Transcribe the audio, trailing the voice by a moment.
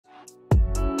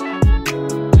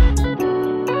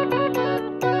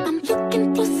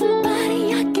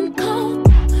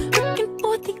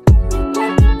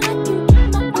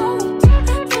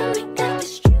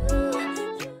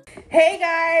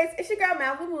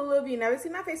Malibu. If you've never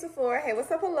seen my face before, hey,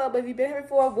 what's up, hello? But if you've been here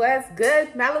before, what's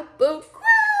good? Malibu Crew.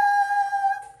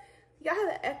 Y'all have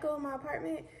an echo in my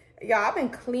apartment? Y'all, I've been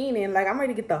cleaning. Like, I'm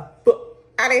ready to get the fuck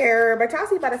out of here. But y'all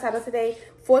see by the title today,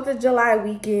 4th of July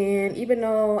weekend. Even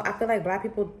though I feel like black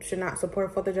people should not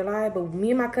support 4th of July, but me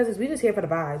and my cousins, we just here for the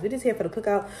vibes. We just here for the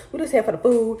cookout. We just here for the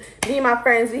food. Me and my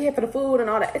friends, we here for the food and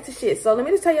all that extra shit. So let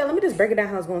me just tell y'all, let me just break it down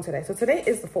how it's going today. So today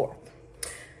is the 4th.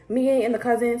 Me and the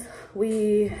cousins,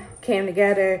 we came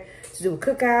together to do a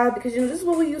cookout because, you know, this is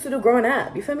what we used to do growing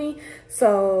up. You feel me?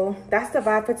 So that's the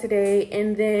vibe for today.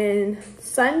 And then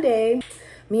Sunday,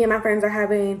 me and my friends are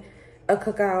having a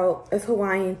cookout. It's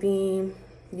Hawaiian theme,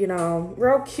 you know,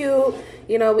 real cute.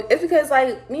 You know, it's because,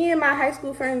 like, me and my high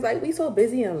school friends, like, we so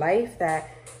busy in life that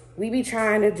we be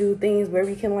trying to do things where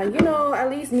we can, like, you know, at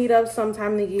least meet up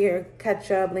sometime in the year,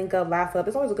 catch up, link up, laugh up.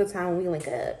 It's always a good time when we link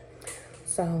up.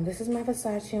 So this is my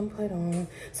Versace I'm put on.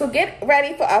 So get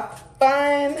ready for a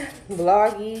fun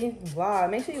vloggy vlog.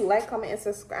 Make sure you like, comment, and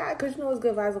subscribe because you know it's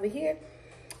good vibes over here.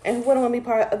 And who wouldn't want to be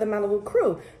part of the Malibu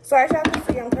crew? So as y'all can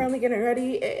see, I'm currently getting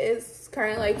ready. It is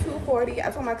currently like 2:40.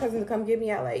 I told my cousin to come get me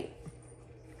at like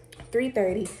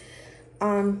 3:30.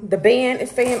 The band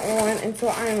is staying on until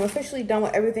I am officially done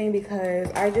with everything because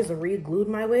I just re-glued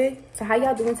my wig. So how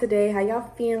y'all doing today? How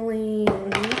y'all feeling?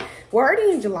 We're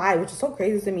already in July, which is so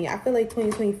crazy to me. I feel like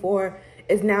 2024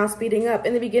 is now speeding up.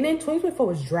 In the beginning, 2024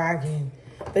 was dragging.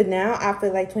 But now I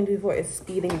feel like 2024 is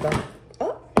speeding up.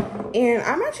 And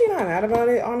I'm actually not mad about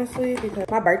it, honestly, because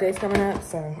my birthday's coming up.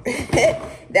 So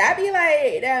that'd be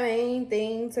like the main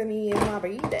thing to me is my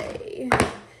birthday.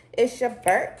 It's your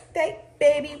birthday,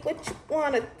 baby. What you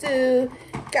wanna do?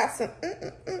 Got some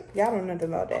Y'all don't know nothing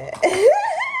about that.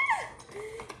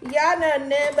 Y'all know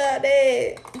nothing about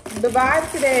that. The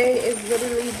vibe today is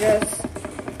literally just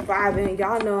vibing.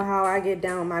 Y'all know how I get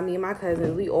down with me and my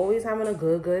cousins. We always having a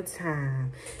good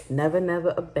time.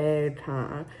 Never a bad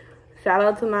time. Shout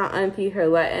out to my auntie for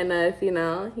letting us, you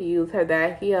know, use her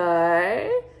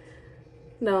backyard.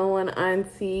 No one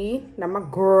auntie. Not my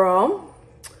girl.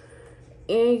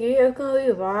 And yeah, it's gonna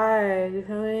be vibes, you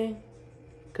feel me?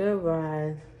 Good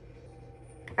vibes.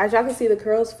 As y'all can see, the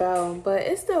curls fell, but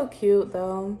it's still cute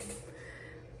though.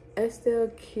 It's still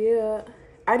cute.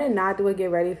 I did not do a get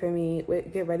ready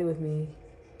with me.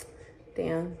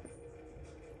 Damn.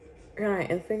 You're on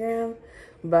Instagram,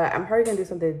 but I'm probably gonna do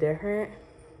something different.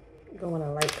 Going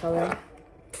a light color.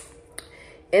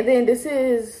 And then this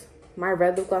is my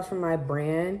red lip gloss from my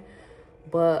brand,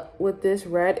 but with this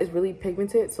red, it's really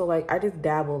pigmented, so like I just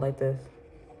dabble like this.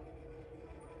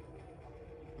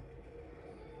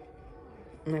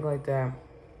 Like that,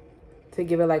 to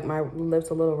give it like my lips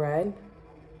a little red.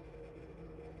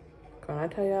 Can I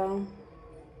tell y'all,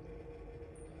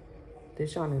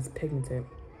 this shine is pigmented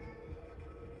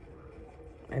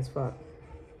as fuck.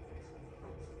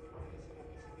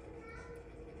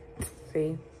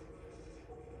 See,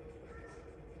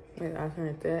 wait, I turn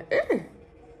it there.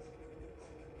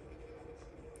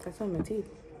 That's on my teeth.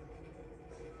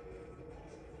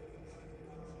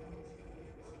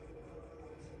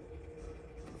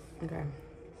 Okay.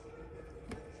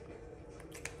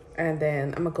 And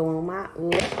then I'm gonna go on my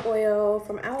lip oil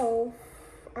from e.l.f.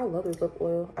 I love this lip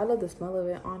oil. I love the smell of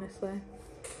it, honestly.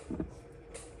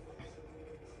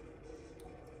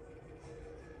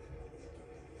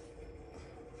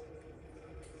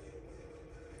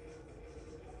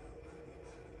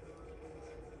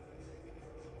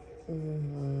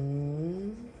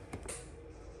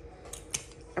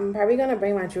 I'm probably gonna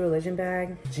bring my True Religion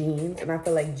bag, jeans, and I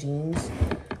feel like jeans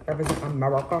represent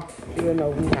America, even though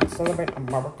we not celebrate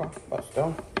America, but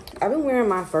still. I've been wearing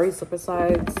my furry slipper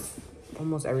slides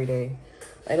almost every day.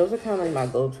 Like, those are kind of like my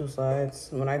go-to slides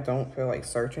when I don't feel like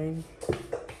searching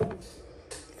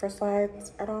for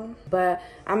slides at all. But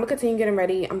I'm gonna continue getting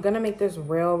ready. I'm gonna make this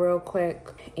real quick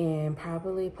and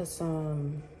probably put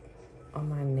some on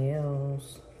my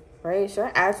nails. Right? Should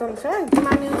I add some? Should I do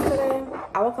my nails today?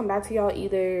 I will come back to y'all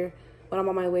either when I'm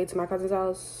on my way to my cousin's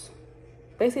house.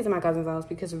 Basically to my cousin's house,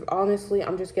 because honestly,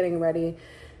 I'm just getting ready.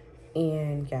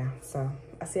 And yeah, so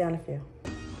I'll see y'all in a few.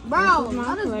 Bro,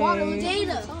 I just water with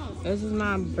Jada. This is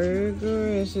my burger.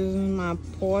 This is my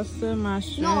pasta, my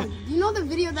shrimp. No, you know the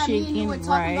video that me and you were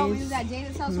talking about when we was at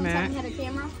Jada's house one time we had a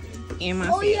camera? And my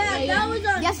oh yeah, that was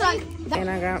on TikTok. And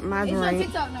I got my drink.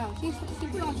 It's on TikTok now. She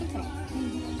put it on TikTok.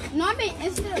 No, I mean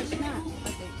instead of Snap. I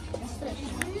think. Instead of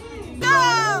Snap.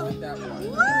 No!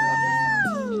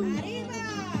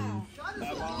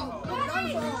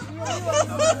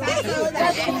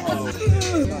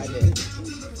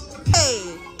 Hey!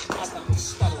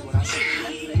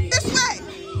 This way!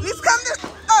 Let's come this.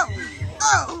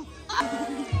 Oh!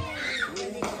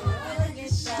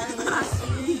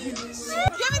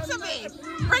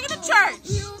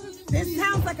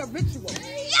 a ritual.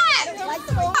 Yes! Like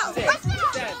the whole house. 6,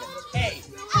 7, 8.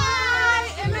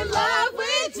 I am in love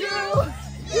with you.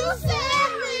 You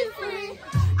set me free.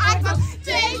 I come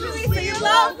dangerously in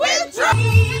love with you.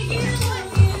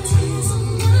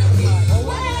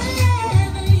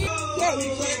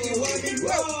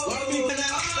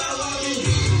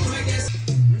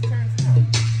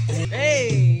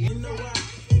 Hey.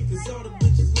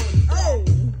 Oh.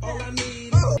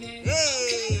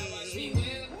 Hey.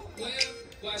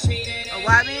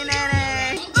 Why me,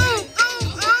 Nene?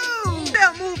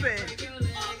 Still moving.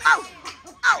 Oh.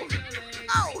 Oh.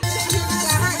 Oh.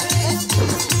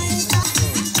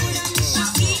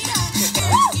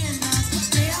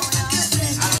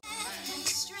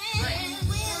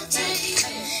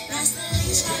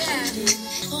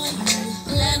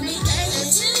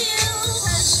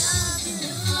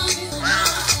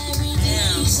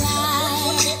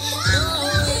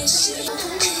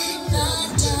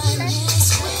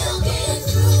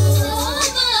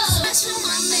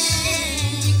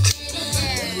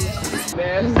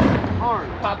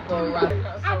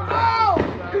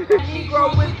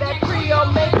 Negro with that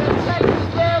Creole make a sexy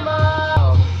demo.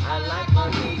 I like my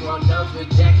Negro, no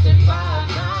rejection, 5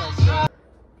 9.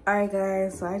 Alright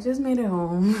guys, so I just made it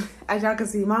home. As y'all can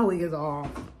see, my wig is off.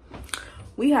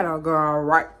 We had a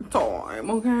great time,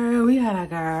 okay? We had a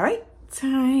great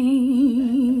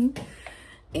time.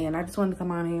 And I just wanted to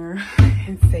come on here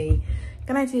and say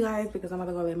good night to you guys because I'm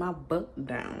about to go lay my butt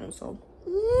down. So,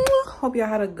 hope y'all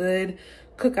had a good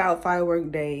cookout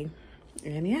firework day.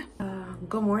 And yeah,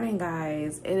 good morning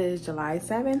guys. It is July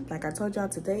 7th. Like I told y'all,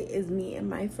 today is me and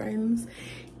my friends'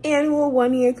 annual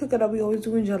 1-year cookout that we always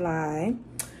do in July.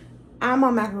 I'm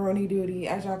on macaroni duty,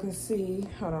 as y'all can see.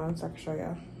 Hold on so I can show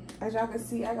y'all. As y'all can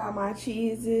see, I got my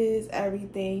cheeses,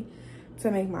 everything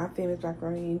to make my famous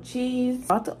macaroni and cheese. I'm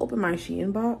about to open my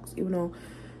Shein box, even though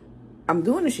I'm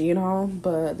doing the Shein haul,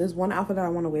 but there's one outfit that I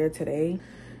want to wear today.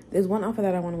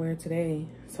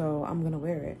 So I'm gonna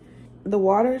wear it. The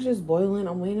water is just boiling.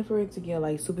 I'm waiting for it to get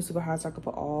like super hot so I can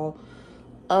put all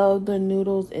of the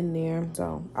noodles in there.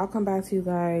 So I'll come back to you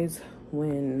guys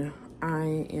when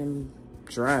I am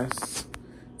dressed.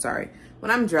 Sorry,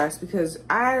 when I'm dressed, because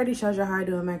I already showed you how I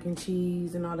do mac and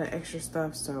cheese and all that extra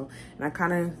stuff. So, and I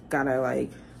kind of gotta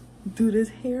like do this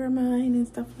hair of mine and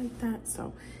stuff like that.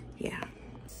 So yeah.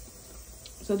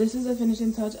 So this is the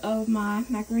finishing touch of my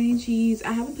macaroni and cheese.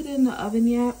 I haven't put it in the oven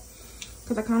yet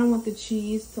because I kind of want the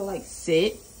cheese to like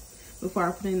sit before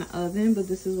I put it in the oven, but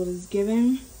this is what it's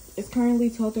giving. It's currently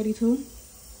 12:32.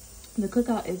 The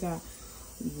cookout is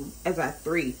at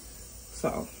 3.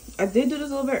 So I did do this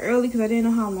a little bit early because I didn't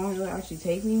know how long it would actually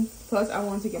take me. Plus I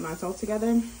wanted to get myself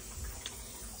together.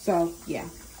 So yeah.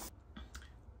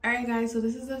 All right guys, so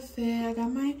this is the fit. I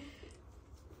got my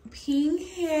pink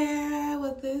hair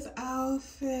with this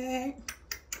outfit.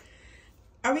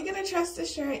 Are we gonna trust the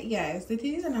shirt? Yes. The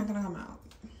titties are not gonna come out.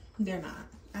 They're not.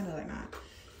 I know they're not.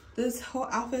 This whole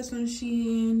outfit's from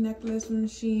Shein, necklace from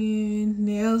Shein,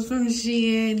 nails from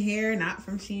Shein, hair not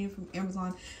from Shein, from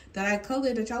Amazon, that I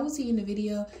colored, that y'all will see in the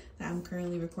video that I'm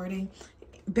currently recording.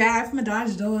 Bag from a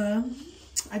Dodge Door.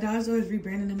 A Dodge Door is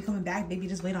rebranding and coming back, baby,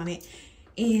 just wait on it.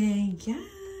 And yeah,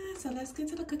 so let's get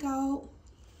to the cookout.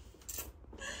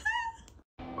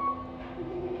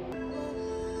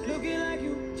 Looking like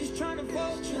you, just trying to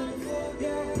fall,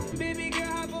 yeah. Baby girl,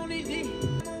 hop on this D.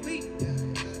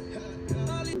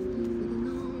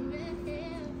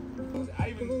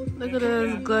 Look at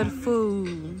this good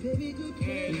food.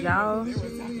 Y'all,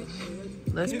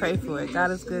 let's pray for it.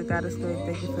 God is good, God is good.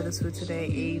 Thank you for this food today.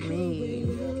 Amen.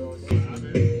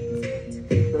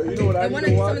 Some of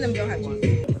them don't have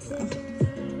cheese.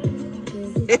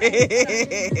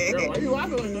 Girl, why you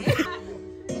laughing like that?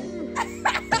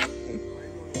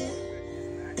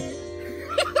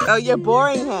 Oh, you're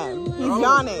boring him. He's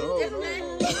yawning.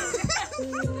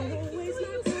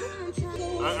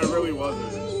 I really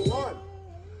wasn't.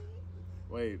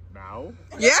 Wait, now?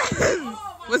 Yes.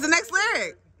 What's the next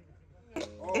lyric?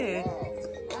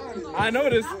 I know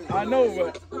this. I know,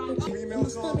 but.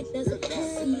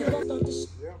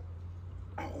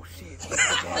 Oh shit!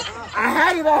 I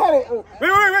had it. Oh.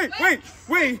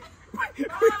 Wait.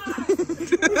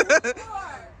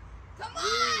 Come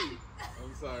on!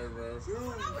 I'm sorry, bro.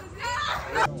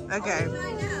 Okay.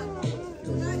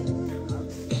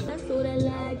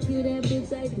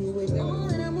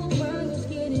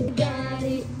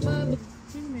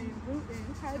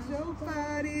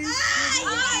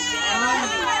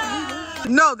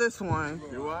 Know this one.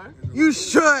 Do I? You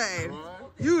should.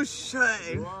 You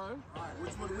should. Do I?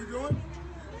 Which one are we doing?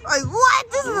 Like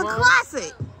what? This is a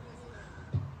classic.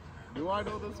 Do I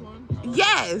know this one?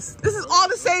 Yes. This is all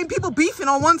the same people beefing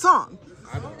on one song.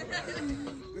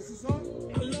 This is song?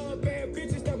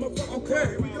 Okay,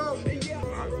 here we go.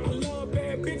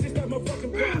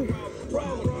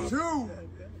 Two.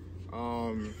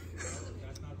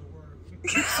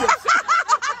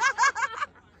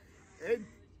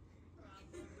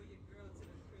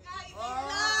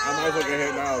 I might as well get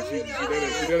hit now. She did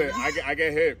it. She did it. I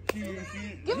get hit.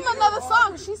 Give him another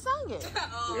song. She sung it.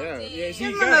 Yeah, she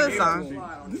Give him another song.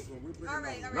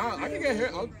 Nah, I can get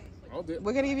hit. I'll do it.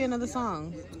 We're gonna give you another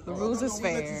song. The rules is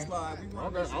fair.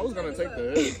 I was gonna take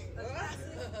the hit.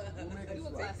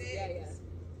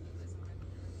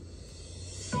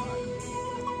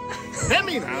 Hit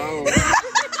me now.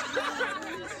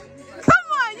 Come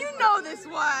on, you know this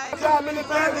one.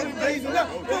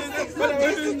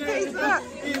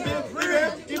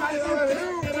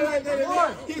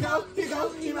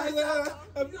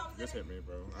 Just hit me,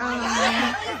 bro.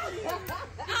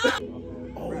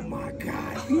 Oh my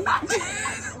God.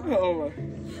 Oh my.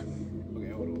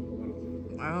 Okay, hold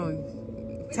on. Oh,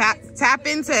 tap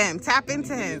into him. Tap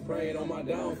into him. Praying on my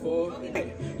downfall.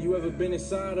 You ever been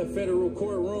inside a federal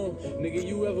courtroom? Nigga,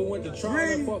 you ever went to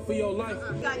trial and fought for your life?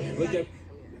 Look at.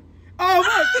 Oh,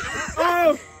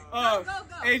 look!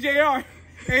 Hey, JR,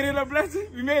 ain't it a blessing?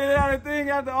 We made it out of the thing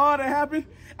after all that happened.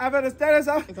 I've had a status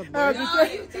out.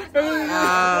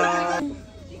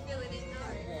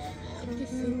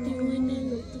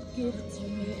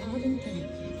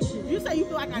 You say you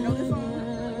feel like I know this song?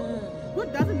 Who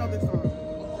doesn't know this song?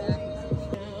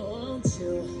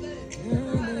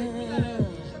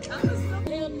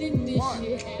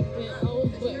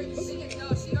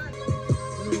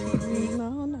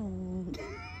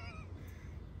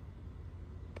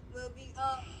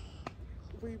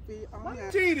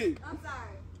 Cheated. I'm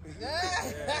sorry.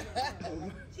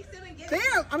 She still didn't get it.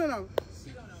 Damn, I don't know.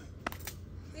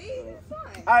 See? It's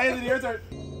fine. All right, Anthony, your turn.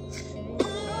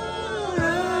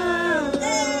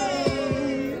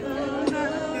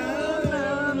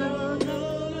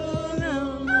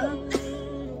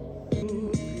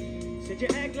 Said you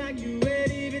act like you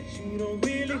ready, but you don't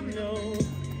really know.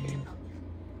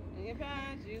 If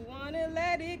you wanna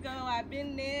let it go, I've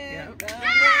been there. Yep. Done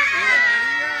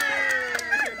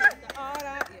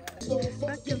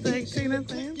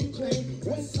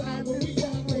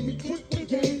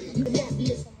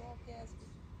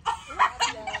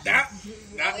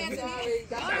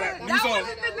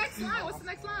What's the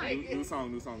next line? New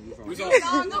song.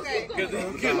 Okay.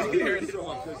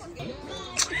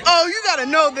 Oh, you gotta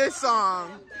know this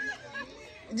song.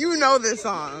 You know this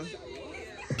song.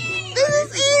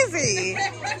 This is easy.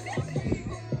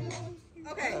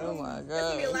 Okay. Oh my This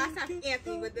will be the God. last time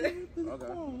Anthony with the.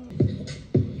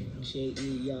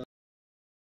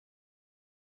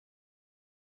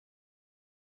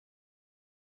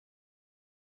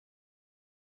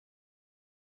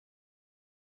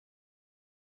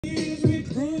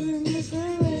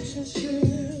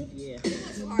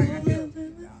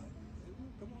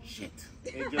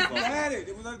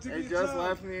 It just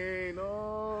left me. No,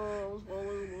 I was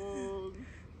following along.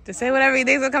 Just say whatever you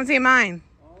think will come to your mind.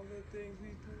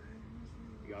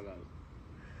 Y'all got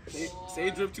it. Say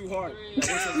drip too hard.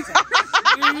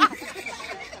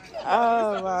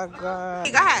 Oh my God.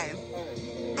 Go ahead.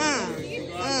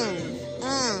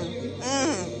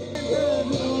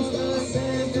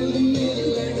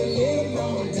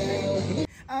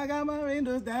 I got my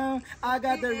windows down. I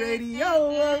got the radio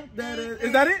up.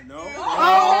 Is that it? No.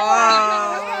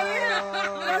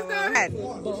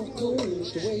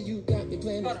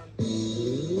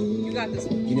 You got this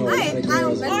one.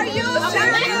 Are you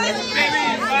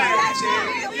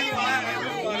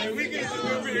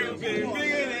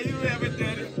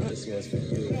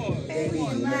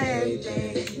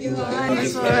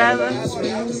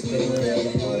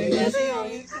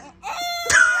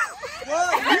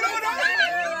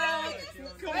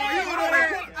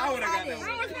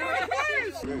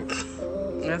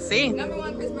Let's see. Number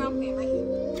one Chris Brown fan right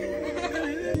here.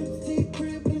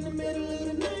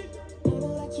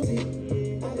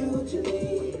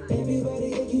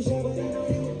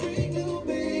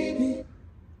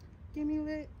 Give me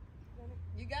lit.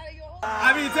 You got it,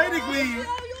 I mean, technically.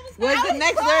 Was the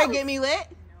next lyric get me lit?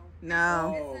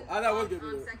 No. I thought it was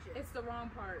good. It's the wrong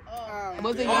part.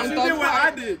 Was it Oh, Young she Thug's did what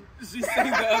part? I did. She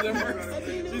sang the other verse.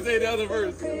 She sang the other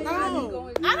verse.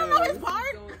 No. I don't know his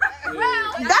part.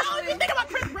 Well, that's all you think about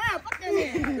Chris Brown. Fuck that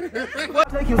man.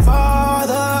 Taking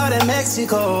farther than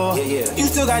Mexico. You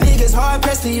still got niggas hard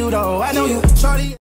pressed to you though. I know you, shorty.